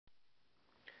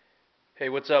Hey,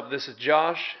 what's up? This is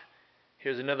Josh.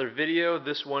 Here's another video.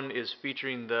 This one is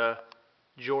featuring the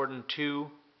Jordan 2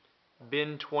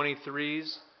 Bin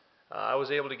 23s. I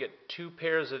was able to get 2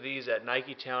 pairs of these at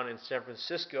Nike Town in San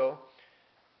Francisco.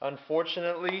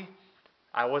 Unfortunately,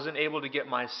 I wasn't able to get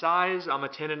my size. I'm a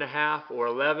 10.5 or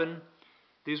 11.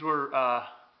 These were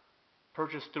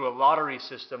purchased through a lottery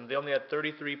system. They only had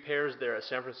 33 pairs there at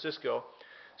San Francisco.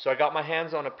 So I got my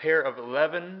hands on a pair of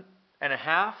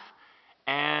 11.5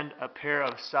 and a pair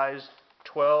of size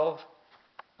 12.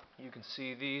 You can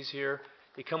see these here.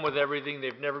 They come with everything.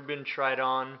 They've never been tried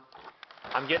on.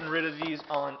 I'm getting rid of these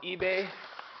on eBay.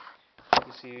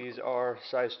 You see these are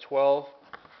size 12.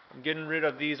 I'm getting rid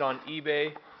of these on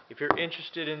eBay. If you're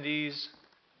interested in these,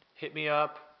 hit me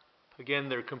up. Again,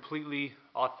 they're completely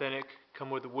authentic.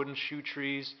 Come with wooden shoe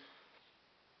trees.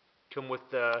 Come with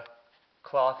the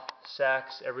cloth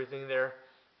sacks, everything there.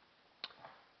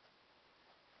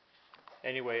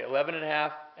 Anyway,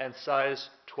 11.5 and size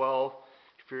 12.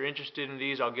 If you're interested in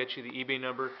these, I'll get you the eBay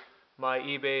number. My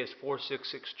eBay is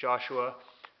 466 Joshua.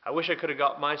 I wish I could have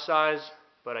got my size,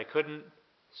 but I couldn't,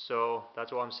 so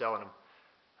that's why I'm selling them.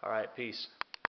 Alright, peace.